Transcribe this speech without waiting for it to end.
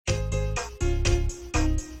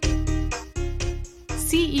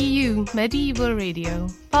CEU Medieval Radio,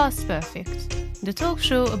 Past Perfect, the talk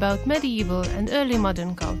show about medieval and early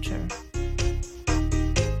modern culture.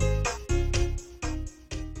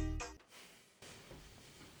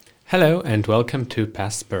 Hello and welcome to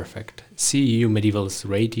Past Perfect, CEU Medieval's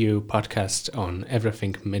radio podcast on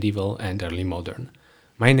everything medieval and early modern.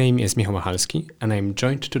 My name is Michal Machalski and I'm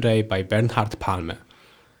joined today by Bernhard Palme.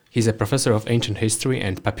 He's a professor of ancient history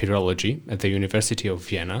and papyrology at the University of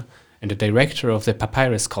Vienna and the director of the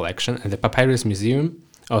Papyrus Collection and the Papyrus Museum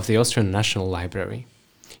of the Austrian National Library.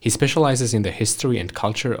 He specializes in the history and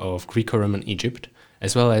culture of Greco-Roman Egypt,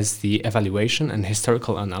 as well as the evaluation and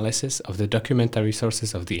historical analysis of the documentary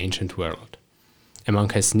sources of the ancient world. Among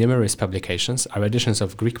his numerous publications are editions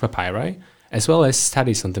of Greek papyri, as well as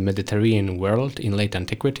studies on the Mediterranean world in late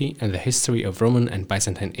antiquity and the history of Roman and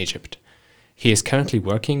Byzantine Egypt. He is currently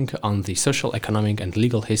working on the social, economic, and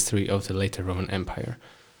legal history of the later Roman Empire.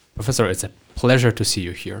 Professor, it's a pleasure to see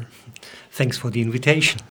you here. Thanks for the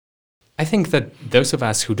invitation. I think that those of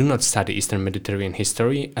us who do not study Eastern Mediterranean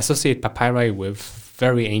history associate papyri with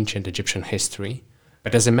very ancient Egyptian history.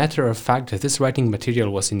 But as a matter of fact, this writing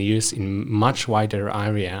material was in use in much wider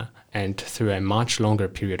area and through a much longer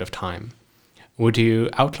period of time. Would you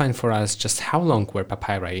outline for us just how long were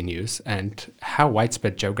papyri in use and how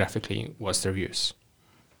widespread geographically was their use?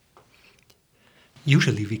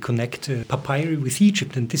 Usually we connect papyri with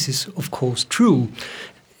Egypt, and this is of course true.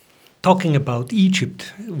 Talking about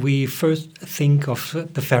Egypt, we first think of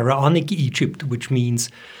the pharaonic Egypt, which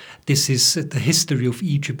means this is the history of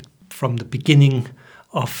Egypt from the beginning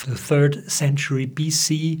of the 3rd century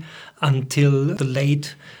BC until the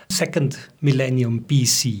late 2nd millennium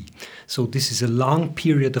BC. So this is a long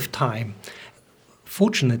period of time.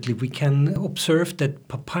 Fortunately, we can observe that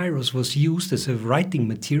papyrus was used as a writing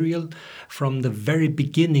material from the very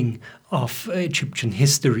beginning of Egyptian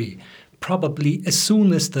history. Probably as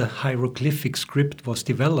soon as the hieroglyphic script was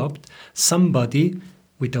developed, somebody,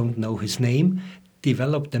 we don't know his name,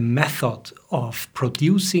 developed a method of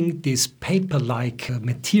producing this paper-like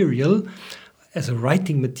material as a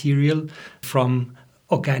writing material from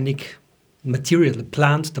organic material, the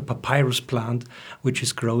plant, the papyrus plant, which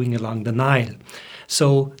is growing along the Nile.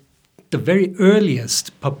 So the very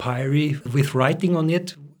earliest papyri with writing on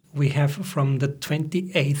it we have from the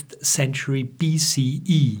 28th century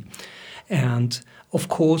BCE. And of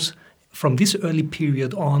course, from this early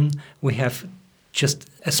period on, we have just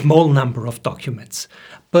a small number of documents.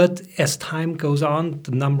 But as time goes on,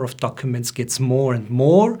 the number of documents gets more and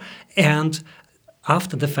more. And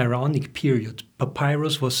after the pharaonic period,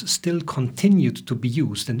 papyrus was still continued to be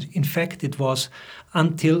used. And in fact, it was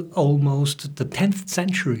until almost the 10th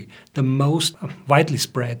century, the most widely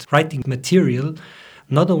spread writing material,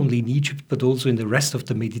 not only in Egypt, but also in the rest of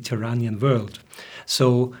the Mediterranean world.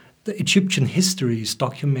 So the Egyptian history is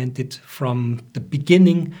documented from the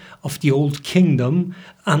beginning of the Old Kingdom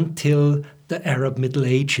until the Arab Middle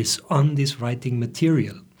Ages on this writing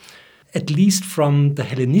material. At least from the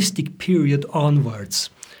Hellenistic period onwards,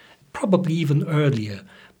 probably even earlier,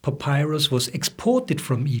 papyrus was exported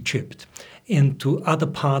from Egypt into other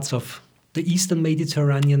parts of the Eastern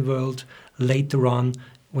Mediterranean world. Later on,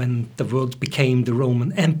 when the world became the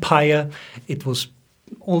Roman Empire, it was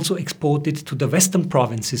also exported to the western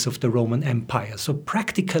provinces of the Roman Empire. So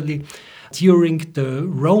practically, during the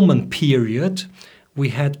Roman period, we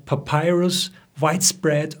had papyrus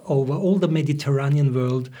widespread over all the Mediterranean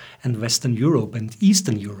world and Western Europe and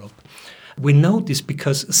Eastern Europe. We know this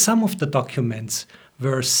because some of the documents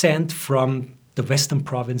were sent from the western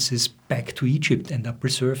provinces back to Egypt and are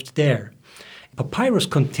preserved there. Papyrus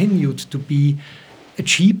continued to be a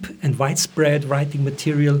cheap and widespread writing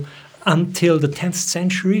material until the 10th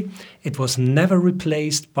century. It was never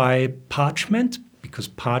replaced by parchment, because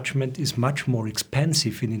parchment is much more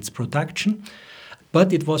expensive in its production,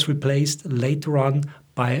 but it was replaced later on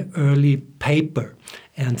by early paper.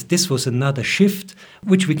 And this was another shift,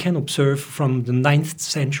 which we can observe from the 9th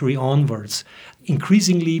century onwards.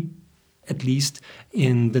 Increasingly, at least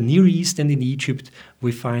in the Near East and in Egypt,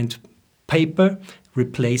 we find paper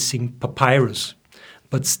replacing papyrus.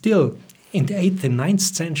 But still, in the 8th and 9th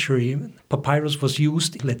century, papyrus was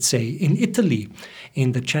used, let's say, in Italy,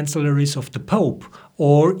 in the chancelleries of the Pope,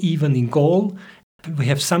 or even in Gaul. We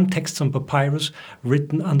have some texts on papyrus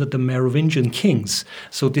written under the Merovingian kings.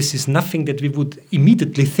 So this is nothing that we would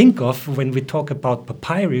immediately think of when we talk about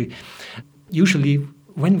papyri. Usually,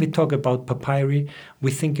 when we talk about papyri,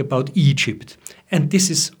 we think about Egypt. And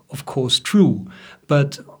this is, of course, true.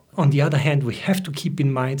 But on the other hand, we have to keep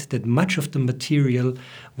in mind that much of the material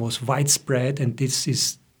was widespread, and this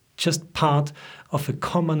is just part of a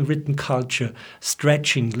common written culture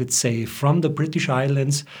stretching, let's say, from the British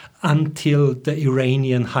Islands until the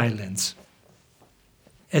Iranian highlands.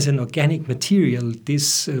 As an organic material,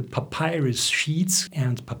 these papyrus sheets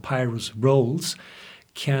and papyrus rolls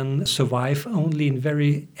can survive only in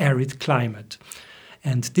very arid climate.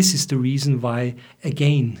 And this is the reason why,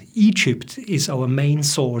 again, Egypt is our main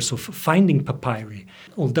source of finding papyri.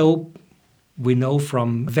 Although we know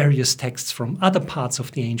from various texts from other parts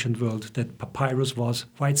of the ancient world that papyrus was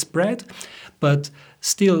widespread, but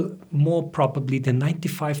still more probably than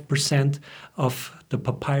 95% of the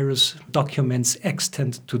papyrus documents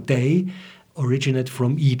extant today originate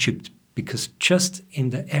from Egypt, because just in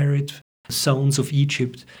the arid zones of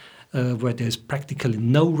Egypt, where there's practically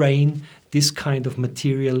no rain, this kind of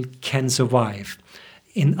material can survive.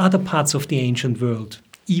 In other parts of the ancient world,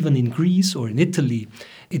 even in Greece or in Italy,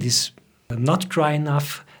 it is not dry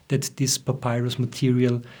enough that this papyrus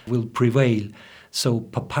material will prevail. So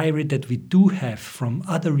papyri that we do have from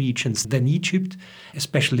other regions than Egypt,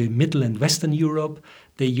 especially Middle and Western Europe,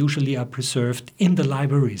 they usually are preserved in the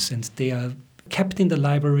libraries, and they are kept in the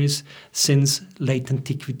libraries since late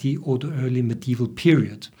antiquity or the early medieval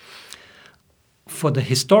period. For the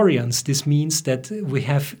historians, this means that we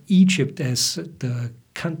have Egypt as the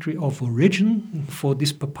country of origin for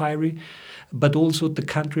this papyri, but also the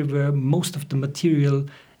country where most of the material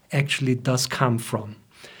actually does come from.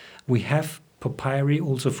 We have papyri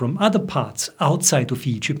also from other parts outside of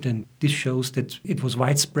Egypt, and this shows that it was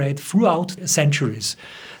widespread throughout centuries,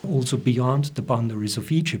 also beyond the boundaries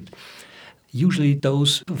of Egypt. Usually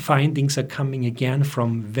those findings are coming again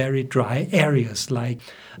from very dry areas like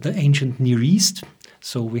the ancient Near East.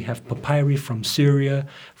 So we have papyri from Syria,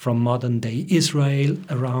 from modern-day Israel,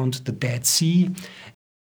 around the Dead Sea.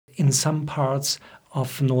 In some parts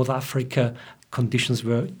of North Africa, conditions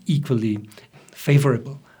were equally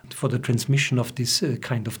favorable for the transmission of this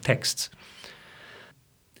kind of texts.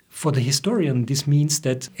 For the historian, this means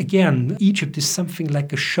that, again, Egypt is something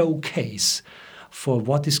like a showcase for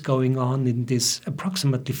what is going on in this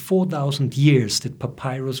approximately 4,000 years that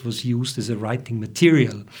papyrus was used as a writing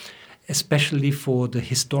material, especially for the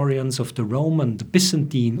historians of the Roman, the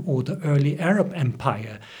Byzantine, or the early Arab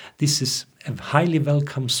Empire. This is a highly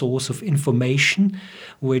welcome source of information,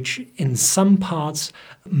 which in some parts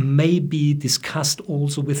may be discussed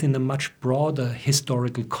also within a much broader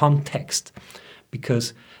historical context,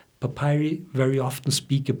 because papyri very often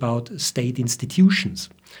speak about state institutions.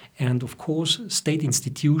 And of course, state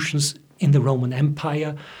institutions in the Roman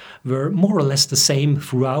Empire were more or less the same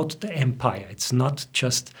throughout the empire. It's not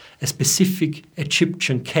just a specific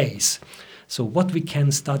Egyptian case. So what we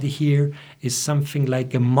can study here is something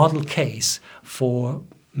like a model case for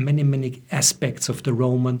many, many aspects of the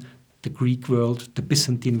Roman, the Greek world, the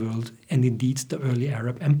Byzantine world, and indeed the early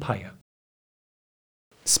Arab Empire.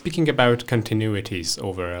 Speaking about continuities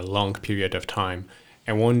over a long period of time,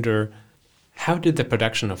 I wonder, how did the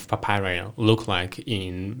production of papyri look like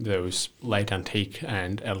in those late antique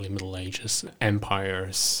and early Middle Ages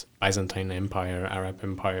empires, Byzantine Empire, Arab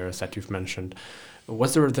empires that you've mentioned?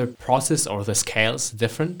 Was there the process or the scales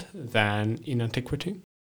different than in antiquity?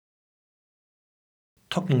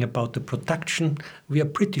 Talking about the production, we are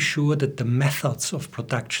pretty sure that the methods of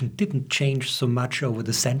production didn't change so much over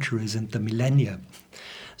the centuries and the millennia.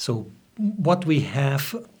 So what we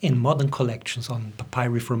have in modern collections on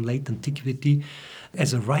papyri from late antiquity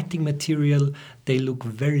as a writing material, they look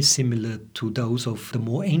very similar to those of the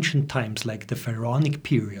more ancient times, like the Pharaonic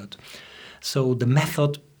period. So the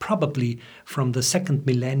method probably from the second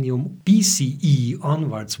millennium BCE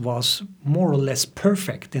onwards was more or less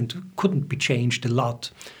perfect and couldn't be changed a lot.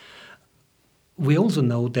 We also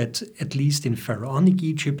know that at least in Pharaonic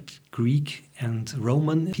Egypt, Greek and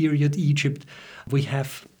Roman period Egypt, we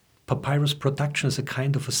have papyrus production as a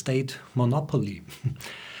kind of a state monopoly.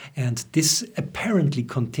 And this apparently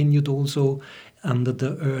continued also under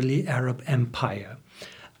the early Arab Empire.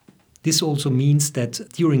 This also means that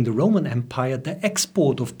during the Roman Empire, the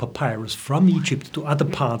export of papyrus from Egypt to other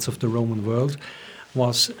parts of the Roman world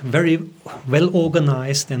was very well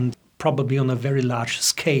organized and probably on a very large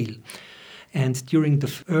scale. And during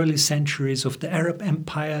the early centuries of the Arab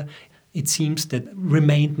Empire, it seems that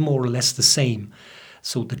remained more or less the same.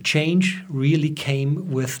 So the change really came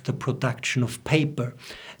with the production of paper.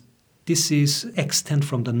 This is extant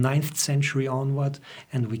from the 9th century onward,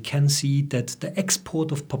 and we can see that the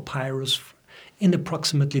export of papyrus in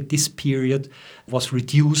approximately this period was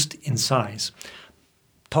reduced in size.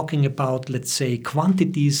 Talking about, let's say,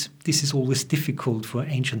 quantities, this is always difficult for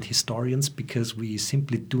ancient historians because we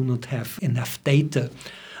simply do not have enough data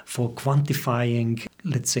for quantifying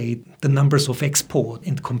let's say, the numbers of export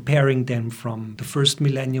and comparing them from the first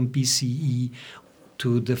millennium BCE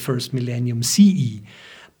to the first millennium CE.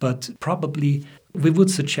 But probably we would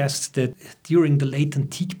suggest that during the late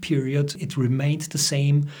antique period it remained the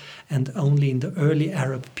same, and only in the early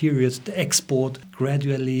Arab period the export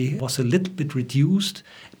gradually was a little bit reduced,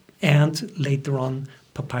 and later on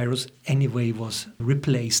papyrus anyway was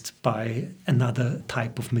replaced by another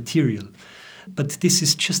type of material. But this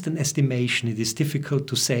is just an estimation. It is difficult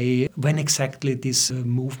to say when exactly this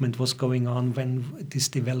movement was going on, when this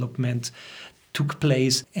development took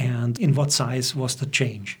place, and in what size was the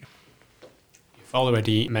change. You've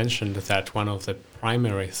already mentioned that one of the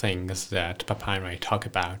primary things that papyri talk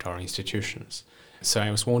about are institutions. So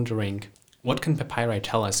I was wondering, what can papyri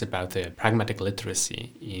tell us about the pragmatic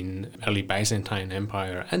literacy in early Byzantine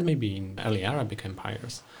Empire and maybe in early Arabic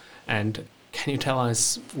empires? And can you tell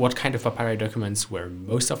us what kind of papyri documents were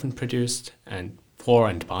most often produced and for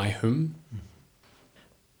and by whom?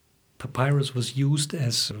 Papyrus was used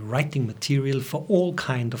as writing material for all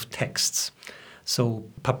kinds of texts. So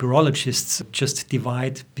papyrologists just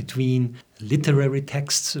divide between literary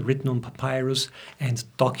texts written on papyrus and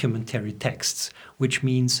documentary texts, which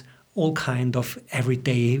means all kind of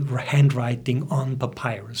everyday handwriting on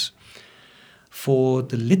papyrus. For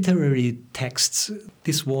the literary texts,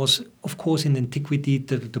 this was, of course, in antiquity,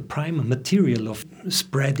 the prime material of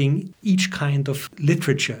spreading each kind of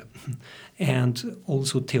literature and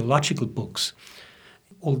also theological books.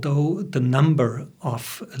 Although the number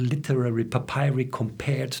of literary papyri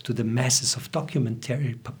compared to the masses of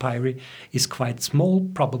documentary papyri is quite small,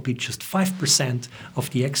 probably just 5%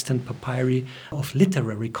 of the extant papyri of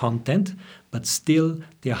literary content, but still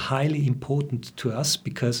they are highly important to us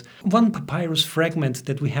because one papyrus fragment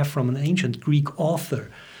that we have from an ancient Greek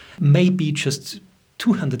author may be just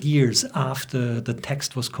 200 years after the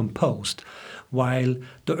text was composed, while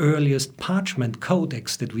the earliest parchment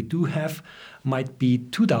codex that we do have might be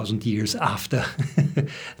 2,000 years after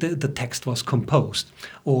the text was composed,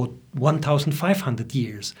 or 1,500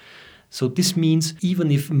 years. So this means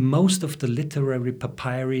even if most of the literary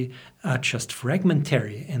papyri are just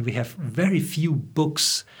fragmentary and we have very few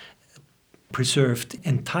books preserved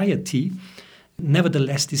entirety,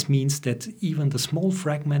 nevertheless this means that even the small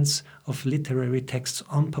fragments of literary texts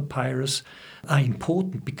on papyrus are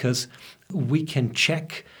important because we can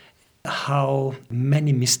check how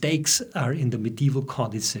many mistakes are in the medieval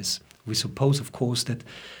codices. We suppose, of course, that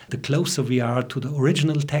the closer we are to the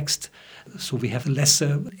original text, so we have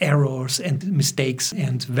lesser errors and mistakes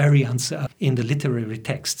and variants in the literary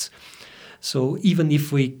texts. So even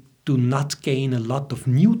if we do not gain a lot of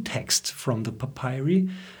new text from the papyri,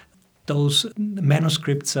 those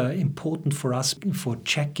manuscripts are important for us for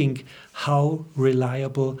checking how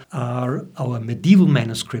reliable are our medieval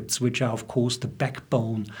manuscripts, which are, of course, the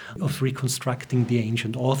backbone of reconstructing the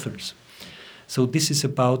ancient authors. So this is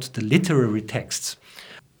about the literary texts.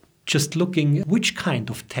 Just looking which kind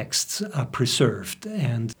of texts are preserved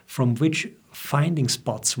and from which finding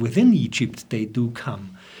spots within Egypt they do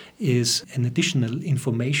come is an additional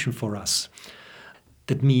information for us.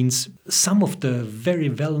 That means some of the very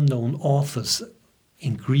well-known authors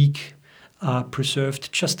in Greek are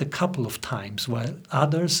preserved just a couple of times, while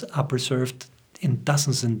others are preserved in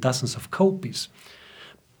dozens and dozens of copies.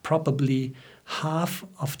 Probably half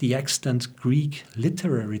of the extant Greek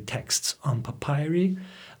literary texts on papyri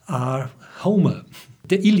are Homer,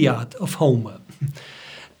 the Iliad of Homer,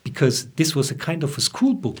 because this was a kind of a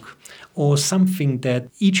school book or something that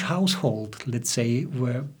each household, let's say,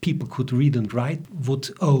 where people could read and write, would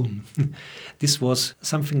own. This was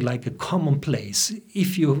something like a commonplace.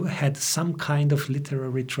 If you had some kind of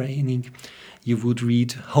literary training, you would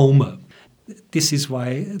read Homer. This is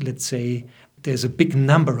why, let's say, there's a big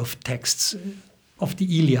number of texts of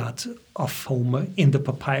the Iliad of Homer in the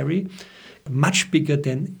papyri, much bigger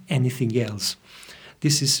than anything else.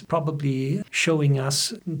 This is probably showing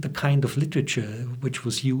us the kind of literature which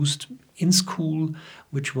was used in school,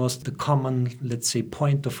 which was the common, let's say,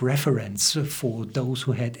 point of reference for those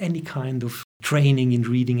who had any kind of training in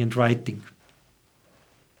reading and writing.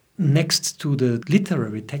 Next to the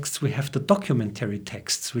literary texts, we have the documentary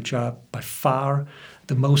texts, which are by far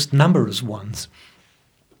the most numerous ones.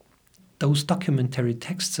 Those documentary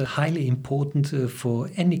texts are highly important for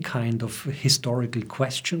any kind of historical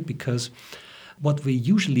question because what we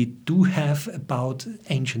usually do have about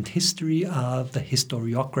ancient history are the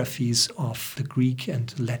historiographies of the Greek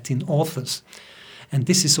and Latin authors. And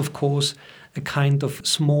this is, of course, a kind of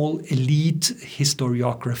small elite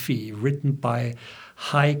historiography written by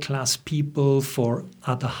high-class people for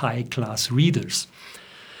other high-class readers.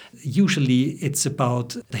 Usually it's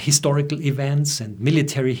about the historical events and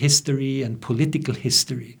military history and political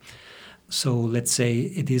history. So let's say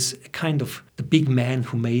it is kind of the big man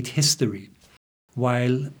who made history,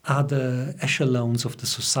 while other echelons of the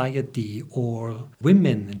society or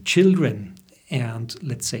women and children and,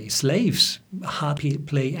 let's say, slaves hardly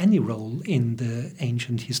play any role in the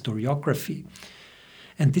ancient historiography.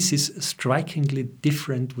 And this is strikingly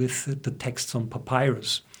different with the texts on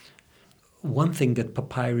papyrus. One thing that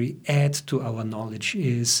papyri add to our knowledge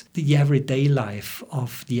is the everyday life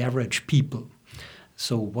of the average people.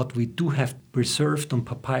 So what we do have preserved on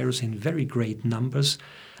papyrus in very great numbers,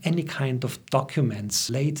 any kind of documents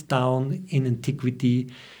laid down in antiquity,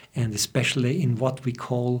 and especially in what we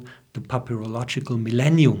call the papyrological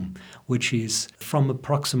millennium, which is from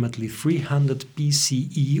approximately 300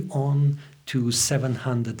 BCE on to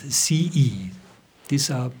 700 CE. These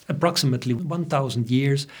are approximately 1,000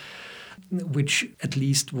 years, which at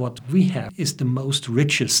least what we have is the most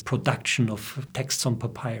richest production of texts on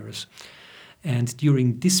papyrus. And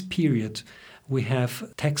during this period, we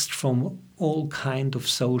have texts from all kinds of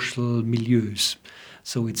social milieus.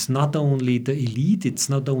 So it's not only the elite, it's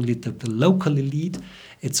not only the local elite,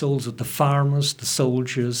 it's also the farmers, the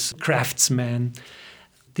soldiers, craftsmen.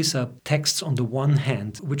 These are texts on the one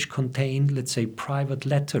hand which contain, let's say, private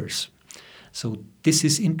letters. So this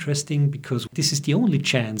is interesting because this is the only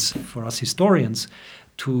chance for us historians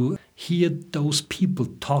to hear those people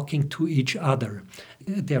talking to each other.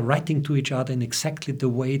 They're writing to each other in exactly the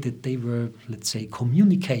way that they were, let's say,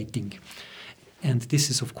 communicating. And this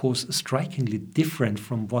is, of course, strikingly different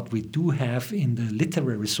from what we do have in the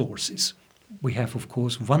literary sources. We have, of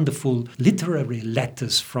course, wonderful literary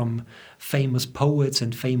letters from famous poets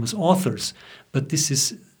and famous authors, but this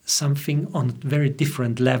is something on a very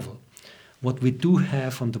different level. What we do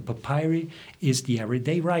have on the papyri is the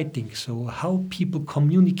everyday writing, so how people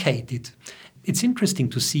communicated. It's interesting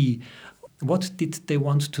to see what did they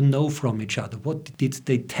want to know from each other, what did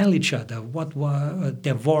they tell each other, what were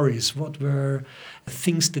their worries, what were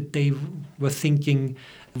things that they were thinking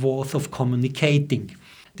worth of communicating.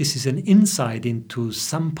 This is an insight into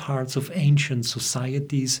some parts of ancient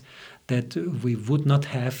societies that we would not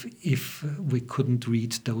have if we couldn't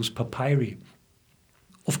read those papyri.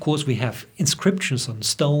 Of course, we have inscriptions on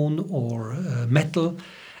stone or metal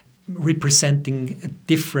representing a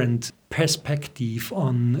different perspective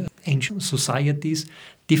on ancient societies,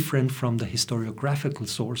 different from the historiographical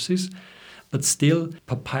sources. But still,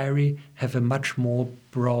 papyri have a much more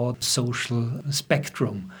broad social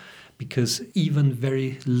spectrum, because even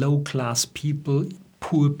very low-class people,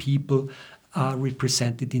 poor people, are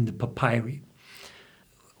represented in the papyri.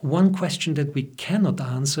 One question that we cannot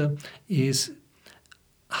answer is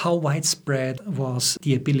how widespread was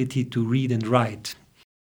the ability to read and write?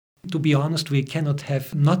 To be honest, we cannot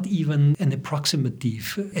have not even an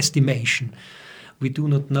approximative estimation. We do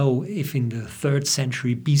not know if in the 3rd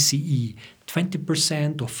century BCE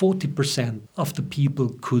 20% or 40% of the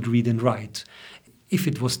people could read and write. If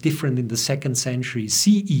it was different in the 2nd century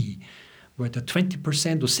CE, were there 20%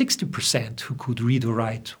 or 60% who could read or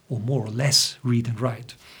write, or more or less read and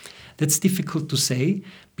write? That's difficult to say,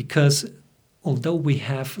 because although we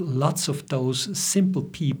have lots of those simple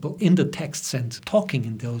people in the texts and talking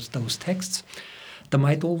in those texts, there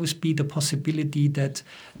might always be the possibility that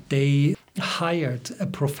they hired a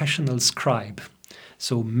professional scribe.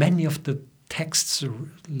 So many of the texts,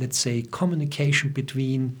 let's say communication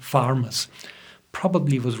between farmers,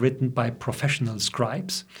 probably was written by professional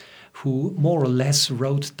scribes who more or less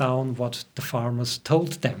wrote down what the farmers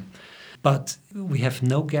told them. But we have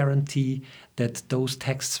no guarantee that those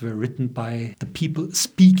texts were written by the people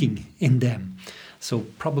speaking in them. So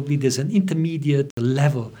probably there's an intermediate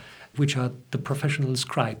level, which are the professional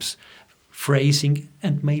scribes, phrasing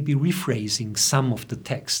and maybe rephrasing some of the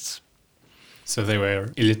texts. So they were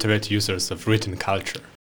illiterate users of written culture.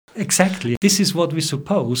 Exactly. This is what we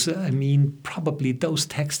suppose. I mean, probably those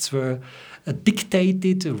texts were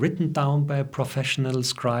dictated, written down by a professional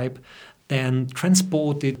scribe, then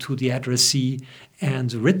transported to the addressee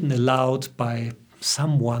and written aloud by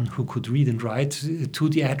someone who could read and write to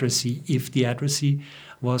the addressee if the addressee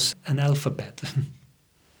was an alphabet.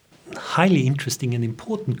 Highly interesting and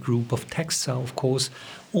important group of texts are, of course,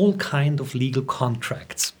 all kinds of legal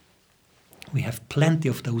contracts. We have plenty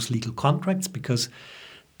of those legal contracts because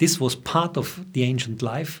this was part of the ancient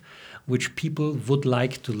life which people would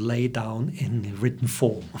like to lay down in written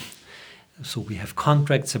form. So we have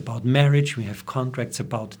contracts about marriage, we have contracts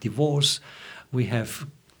about divorce, we have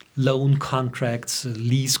loan contracts,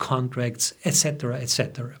 lease contracts, etc.,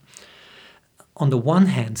 etc. On the one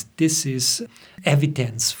hand, this is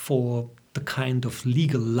evidence for the kind of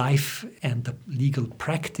legal life and the legal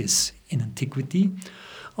practice in antiquity.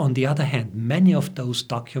 On the other hand, many of those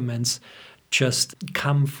documents just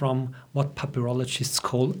come from what papyrologists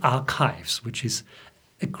call archives, which is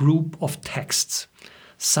a group of texts.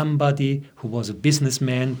 Somebody who was a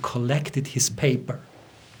businessman collected his paper,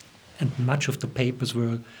 and much of the papers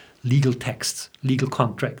were legal texts, legal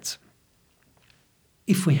contracts.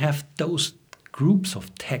 If we have those groups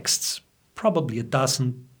of texts, probably a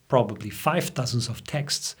dozen, probably 5 dozens of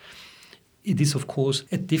texts, it is of course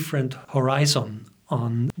a different horizon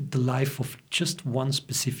on the life of just one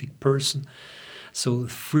specific person. So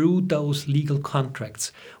through those legal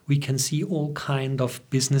contracts, we can see all kind of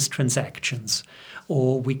business transactions,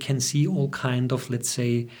 or we can see all kind of, let's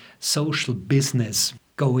say, social business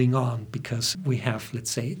going on, because we have,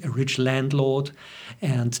 let's say, a rich landlord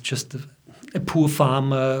and just a poor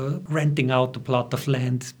farmer renting out a plot of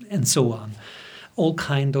land and so on. All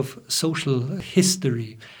kind of social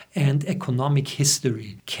history and economic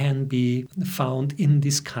history can be found in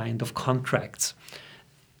this kind of contracts.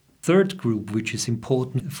 Third group, which is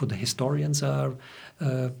important for the historians, are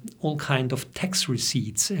all kind of tax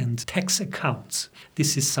receipts and tax accounts.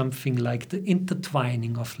 This is something like the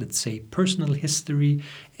intertwining of, let's say, personal history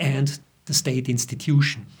and the state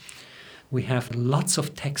institution. We have lots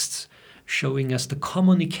of texts showing us the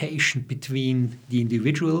communication between the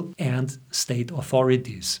individual and state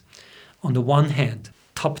authorities. On the one hand,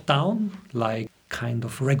 top-down, like kind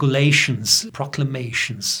of regulations,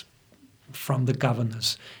 proclamations from the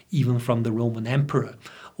governors, even from the Roman emperor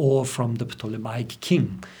or from the Ptolemaic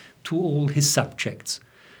king to all his subjects.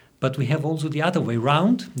 But we have also the other way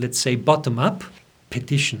round, let's say bottom-up,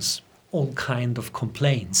 petitions, all kind of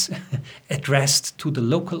complaints addressed to the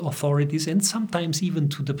local authorities and sometimes even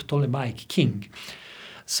to the Ptolemaic king.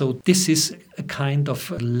 So this is a kind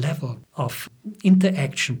of level of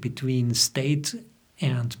interaction between state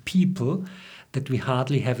and people that we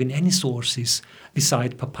hardly have in any sources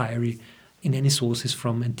beside papyri, in any sources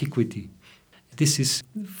from antiquity. This is,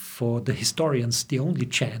 for the historians, the only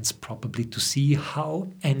chance probably to see how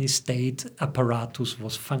any state apparatus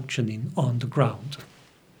was functioning on the ground.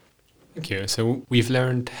 Thank you. So we've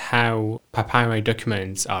learned how papyri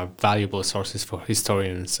documents are valuable sources for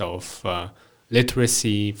historians of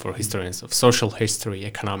literacy, for historians of social history,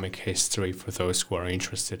 economic history, for those who are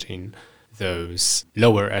interested in those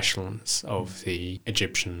lower echelons of the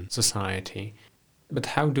Egyptian society. But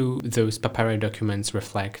how do those papyri documents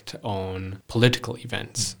reflect on political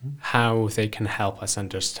events? Mm-hmm. How they can help us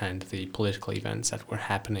understand the political events that were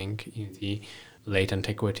happening in the late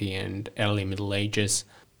antiquity and early Middle Ages?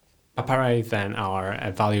 Papyri then are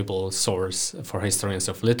a valuable source for historians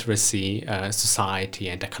of literacy, society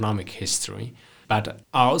and economic history, but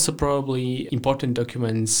are also probably important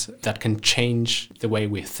documents that can change the way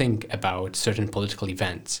we think about certain political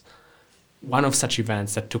events. One of such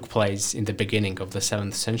events that took place in the beginning of the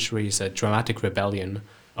 7th century is a dramatic rebellion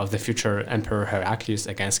of the future Emperor Heraclius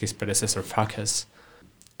against his predecessor Phocas.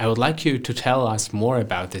 I would like you to tell us more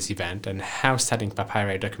about this event and how studying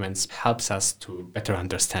papyri documents helps us to better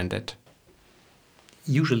understand it.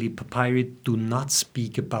 Usually papyri do not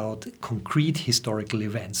speak about concrete historical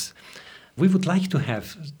events. We would like to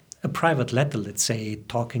have a private letter, let's say,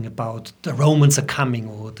 talking about the Romans are coming,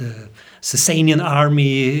 or the Sasanian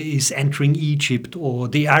army is entering Egypt, or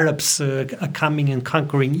the Arabs are coming and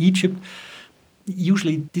conquering Egypt.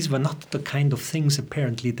 Usually these were not the kind of things,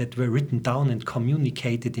 apparently, that were written down and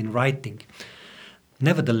communicated in writing.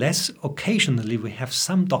 Nevertheless, occasionally we have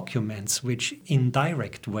some documents which, in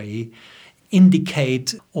direct way,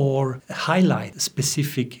 indicate or highlight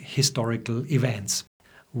specific historical events.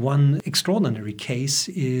 One extraordinary case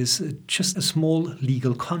is just a small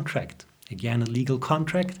legal contract. Again, a legal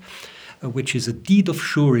contract, which is a deed of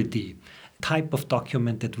surety, type of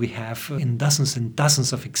document that we have in dozens and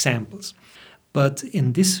dozens of examples. But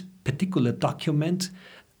in this particular document,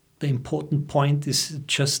 the important point is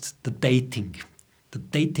just the dating. The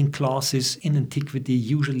dating clauses in antiquity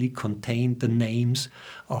usually contain the names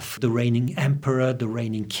of the reigning emperor, the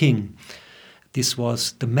reigning king. This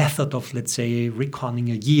was the method of, let's say, reckoning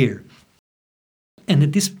a year. And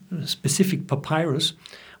in this specific papyrus,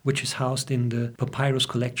 which is housed in the papyrus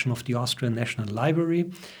collection of the Austrian National Library,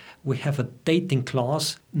 we have a dating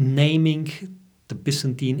clause naming the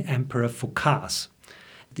Byzantine Emperor Phocas.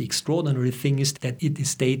 The extraordinary thing is that it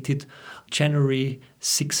is dated January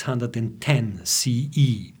 610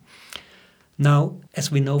 CE. Now,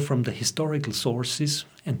 as we know from the historical sources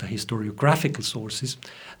and the historiographical sources,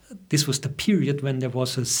 this was the period when there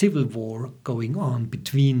was a civil war going on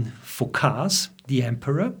between Phocas, the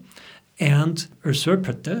emperor, and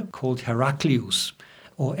usurpator called Heraclius,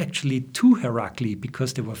 or actually two Heracli,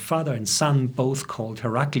 because they were father and son, both called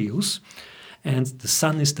Heraclius, and the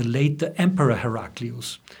son is the later Emperor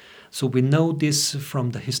Heraclius. So we know this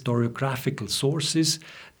from the historiographical sources.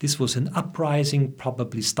 This was an uprising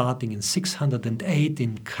probably starting in 608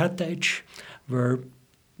 in Carthage, where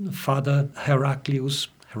Father Heraclius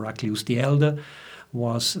the Elder,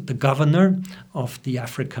 was the governor of the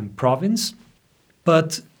African province.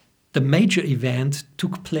 But the major event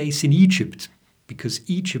took place in Egypt, because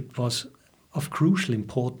Egypt was of crucial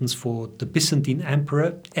importance for the Byzantine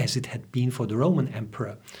emperor as it had been for the Roman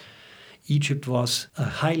emperor. Egypt was a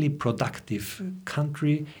highly productive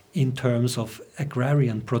country in terms of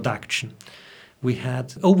agrarian production. We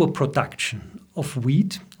had overproduction of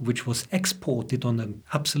wheat, which was exported on an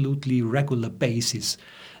absolutely regular basis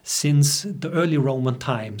since the early Roman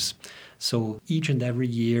times. So each and every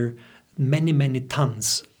year, many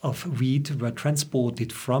tons of wheat were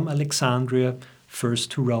transported from Alexandria,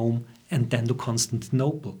 first to Rome and then to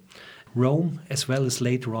Constantinople. Rome, as well as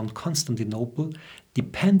later on Constantinople,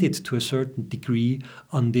 depended to a certain degree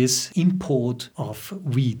on this import of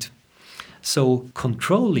wheat. So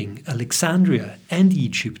controlling Alexandria and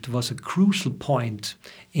Egypt was a crucial point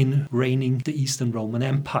in reigning the Eastern Roman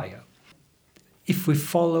Empire. If we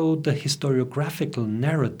follow the historiographical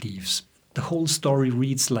narratives, the whole story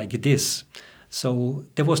reads like this. So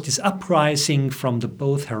there was this uprising from the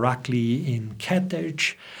both Heracli in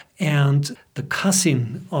Carthage, and the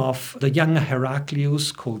cousin of the younger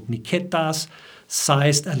Heraclius, called Niketas,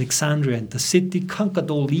 seized Alexandria and the city, conquered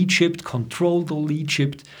all Egypt, controlled all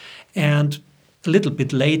Egypt, and a little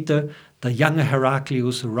bit later, the younger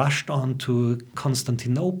Heraclius rushed on to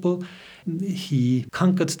Constantinople. He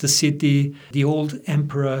conquered the city. The old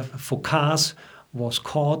emperor Phocas was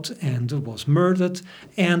caught and was murdered,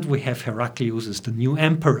 and we have Heraclius as the new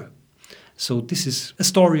emperor. So this is a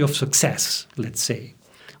story of success, let's say.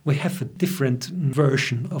 We have a different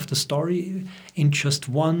version of the story in just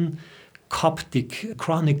one Coptic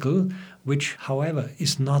chronicle, which, however,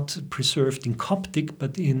 is not preserved in Coptic,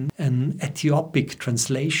 but in an Ethiopic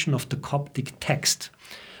translation of the Coptic text.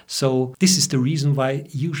 So this is the reason why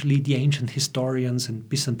usually the ancient historians and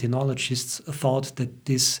Byzantinologists thought that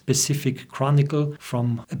this specific chronicle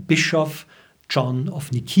from a bishop, John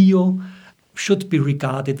of Nicaea, should be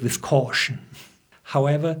regarded with caution.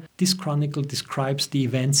 However, this chronicle describes the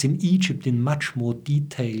events in Egypt in much more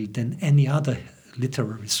detail than any other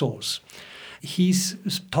literary source. He's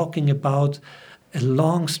talking about a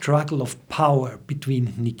long struggle of power between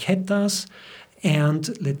Niketas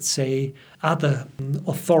and, let's say, other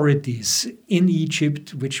authorities in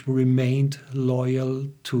Egypt which remained loyal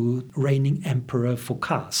to reigning emperor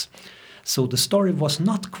Phocas. So the story was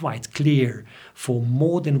not quite clear for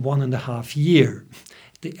more than 1.5 years.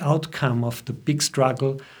 The outcome of the big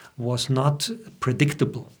struggle was not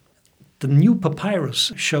predictable. The new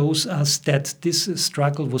papyrus shows us that this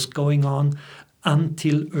struggle was going on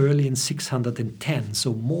until early in 610.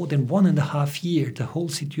 So more than 1.5 years, the whole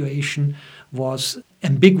situation was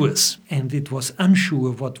ambiguous, and it was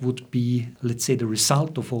unsure what would be, let's say, the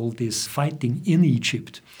result of all this fighting in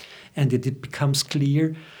Egypt. And it becomes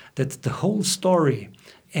clear that the whole story,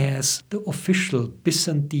 as the official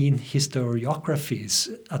Byzantine historiographies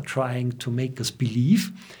are trying to make us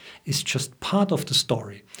believe, is just part of the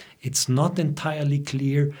story. It's not entirely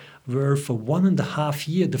clear where for 1.5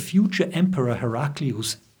 years the future emperor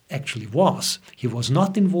Heraclius actually was. He was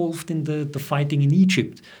not involved in the fighting in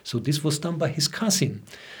Egypt, so this was done by his cousin.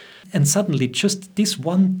 And suddenly just this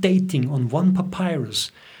one dating on one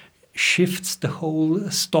papyrus shifts the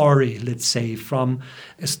whole story, let's say, from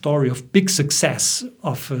a story of big success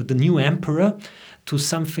of the new emperor to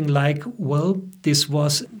something like, well, this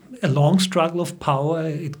was a long struggle of power.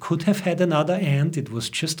 It could have had another end. It was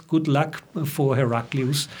just good luck for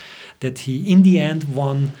Heraclius that he, in the end,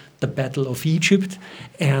 won the Battle of Egypt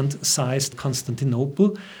and seized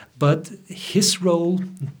Constantinople. But his role,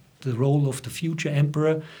 the role of the future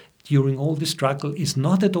emperor, during all this struggle is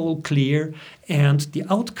not at all clear, and the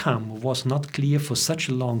outcome was not clear for such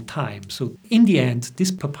a long time. So in the end,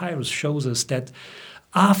 this papyrus shows us that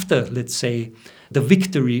after, let's say, the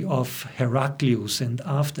victory of Heraclius and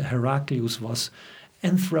after Heraclius was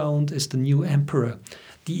enthroned as the new emperor,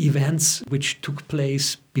 the events which took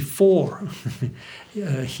place before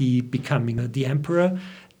he becoming the emperor,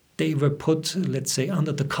 they were put, let's say,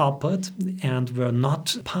 under the carpet and were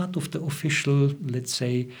not part of the official, let's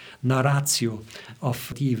say, narratio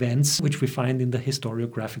of the events which we find in the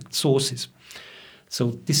historiographic sources.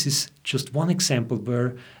 So this is just one example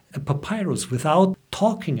where a papyrus without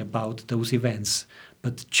talking about those events,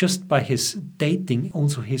 but just by his dating,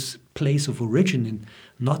 also his place of origin,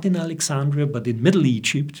 not in Alexandria, but in Middle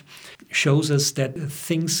Egypt, shows us that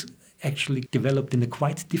things actually developed in a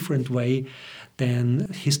quite different way than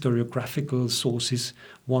historiographical sources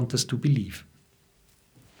want us to believe.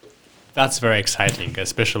 That's very exciting,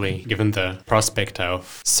 especially given the prospect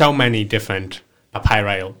of so many different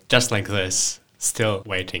papyri just like this, still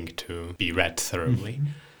waiting to be read thoroughly. Mm-hmm.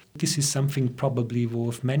 This is something probably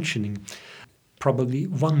worth mentioning. Probably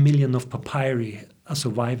 1 million of papyri are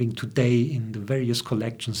surviving today in the various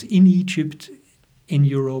collections in Egypt, in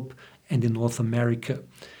Europe, and in North America.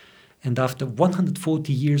 And after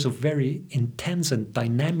 140 years of very intense and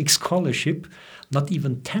dynamic scholarship, not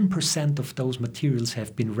even 10% of those materials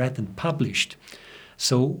have been read and published.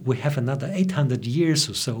 So we have another 800 years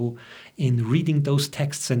or so in reading those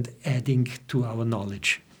texts and adding to our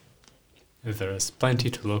knowledge. There is plenty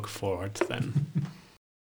to look forward to then.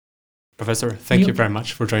 Professor, thank you very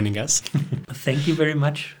much for joining us. Thank you very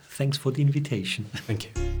much. Thanks for the invitation. Thank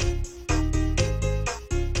you.